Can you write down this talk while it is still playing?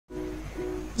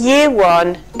Year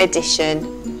 1 addition.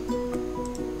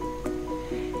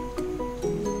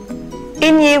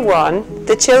 In Year 1,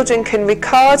 the children can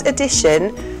record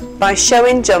addition by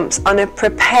showing jumps on a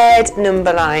prepared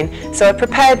number line. So a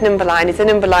prepared number line is a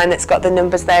number line that's got the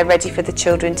numbers there ready for the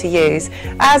children to use.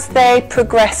 As they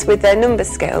progress with their number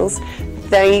skills,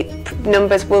 the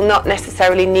numbers will not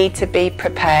necessarily need to be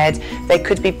prepared. They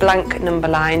could be blank number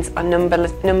lines or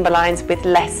number lines with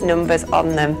less numbers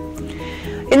on them.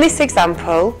 In this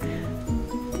example,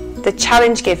 the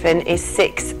challenge given is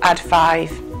 6 add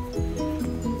 5.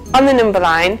 On the number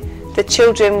line, the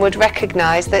children would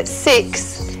recognise that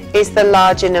 6 is the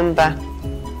larger number.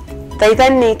 They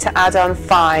then need to add on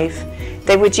 5.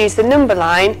 They would use the number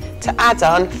line to add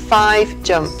on 5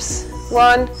 jumps.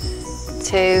 1,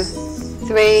 2,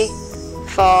 3,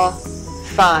 4,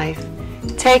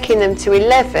 5. Taking them to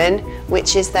 11,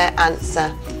 which is their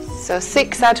answer. So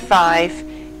 6 add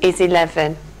 5 is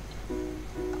 11.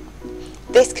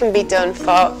 This can be done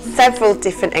for several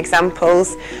different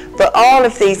examples, but all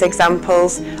of these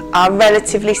examples are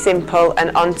relatively simple and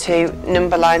onto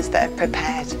number lines that are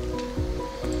prepared.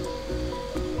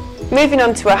 Moving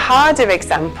on to a harder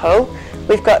example,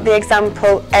 we've got the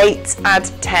example 8 add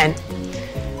 10.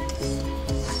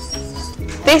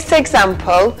 This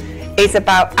example is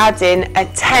about adding a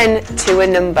 10 to a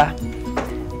number.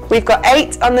 We've got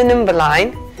 8 on the number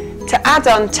line. To add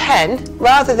on 10,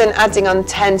 rather than adding on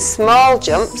 10 small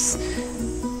jumps,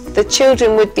 the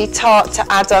children would be taught to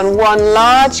add on one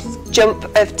large jump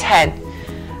of 10,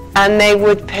 and they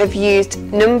would have used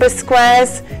number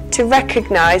squares to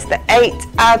recognise that 8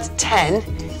 add 10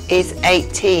 is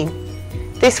 18.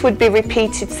 This would be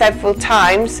repeated several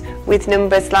times with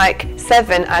numbers like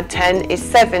 7 add 10 is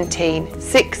 17,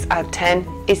 6 add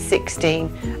 10 is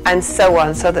 16, and so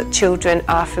on, so that children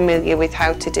are familiar with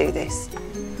how to do this.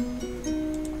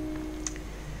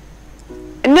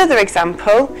 Another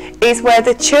example is where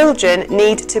the children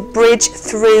need to bridge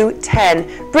through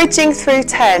 10. Bridging through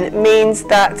 10 means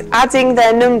that adding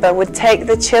their number would take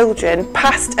the children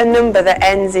past a number that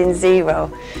ends in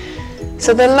 0.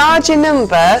 So the larger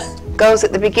number goes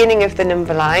at the beginning of the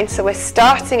number line, so we're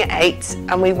starting at 8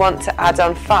 and we want to add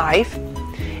on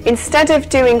 5. Instead of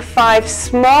doing 5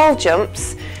 small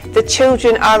jumps, the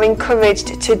children are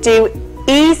encouraged to do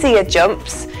easier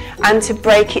jumps and to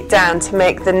break it down to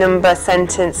make the number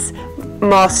sentence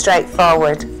more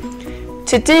straightforward.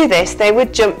 To do this, they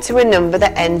would jump to a number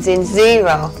that ends in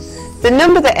 0. The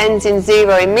number that ends in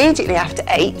 0 immediately after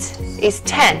 8 is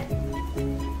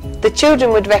 10. The children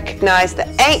would recognise that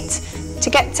 8, to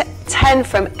get to 10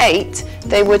 from 8,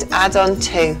 they would add on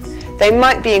 2. They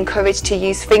might be encouraged to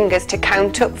use fingers to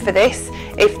count up for this.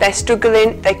 If they're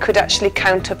struggling, they could actually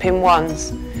count up in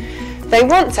ones. They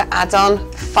want to add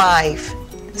on 5.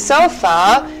 So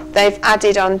far, they've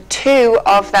added on 2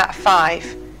 of that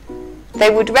 5. They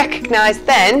would recognise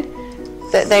then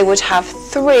that they would have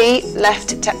 3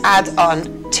 left to add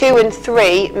on, 2 and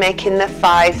 3 making the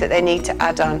 5 that they need to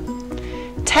add on.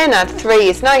 10 add 3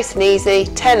 is nice and easy.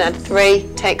 10 add 3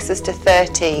 takes us to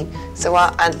 13. So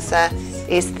our answer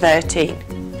is 13.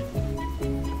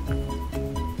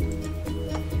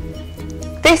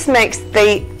 This makes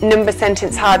the number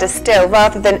sentence harder still.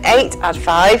 Rather than 8 add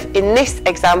 5, in this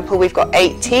example we've got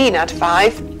 18 add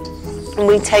 5, and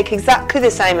we take exactly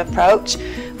the same approach.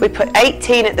 We put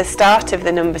 18 at the start of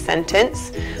the number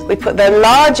sentence, we put the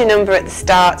larger number at the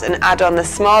start and add on the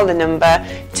smaller number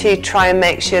to try and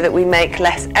make sure that we make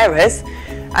less errors.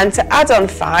 And to add on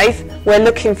 5, we're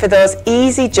looking for those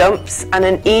easy jumps and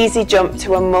an easy jump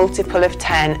to a multiple of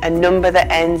 10, a number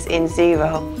that ends in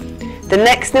 0. The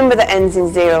next number that ends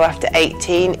in 0 after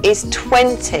 18 is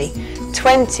 20.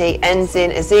 20 ends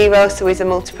in a 0, so is a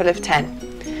multiple of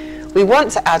 10. We want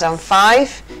to add on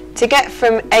 5. To get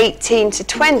from 18 to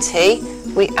 20,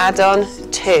 we add on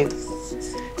 2.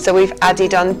 So we've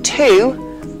added on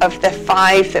 2 of the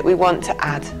 5 that we want to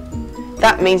add.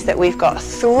 That means that we've got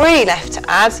 3 left to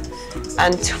add,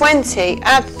 and 20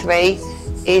 add 3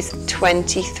 is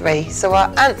 23. So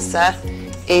our answer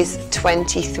is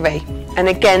 23. And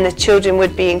again, the children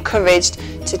would be encouraged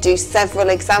to do several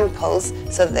examples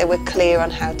so that they were clear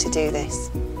on how to do this.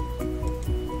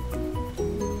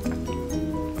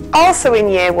 Also in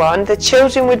Year 1, the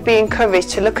children would be encouraged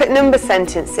to look at number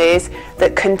sentences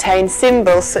that contain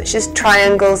symbols such as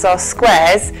triangles or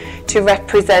squares to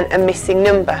represent a missing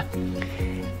number.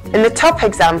 In the top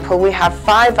example, we have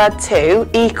 5 add 2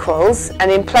 equals, and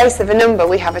in place of a number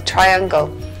we have a triangle.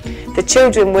 The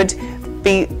children would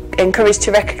be encouraged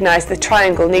to recognise the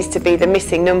triangle needs to be the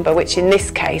missing number, which in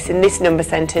this case, in this number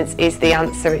sentence, is the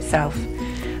answer itself.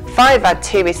 5 add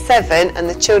 2 is 7, and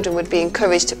the children would be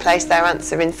encouraged to place their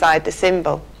answer inside the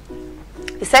symbol.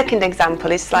 The second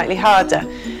example is slightly harder.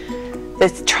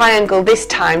 The triangle this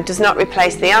time does not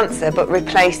replace the answer, but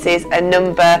replaces a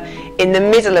number in the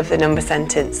middle of the number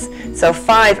sentence. So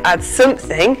 5 adds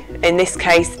something, in this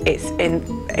case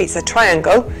it's a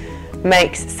triangle,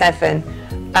 makes 7.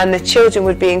 And the children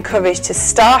would be encouraged to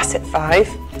start at 5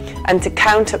 and to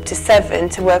count up to 7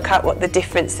 to work out what the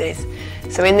difference is.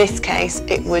 So in this case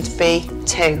it would be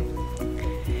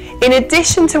 2. In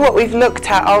addition to what we've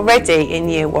looked at already in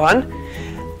Year 1,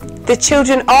 the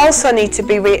children also need to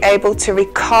be able to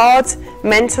record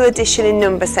mental addition in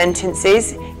number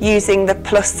sentences using the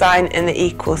plus sign and the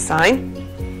equal sign.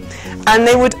 And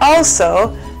they would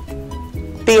also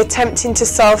be attempting to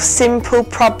solve simple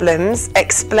problems,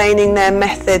 explaining their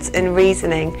methods and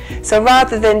reasoning. So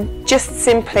rather than just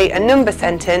simply a number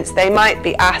sentence, they might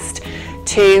be asked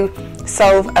to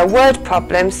solve a word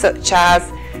problem such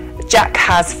as Jack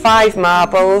has 5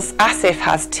 marbles, Asif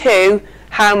has 2,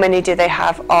 how many do they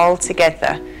have all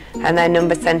together? And their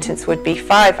number sentence would be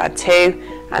 5 add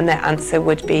 2, and their answer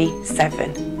would be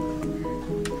 7.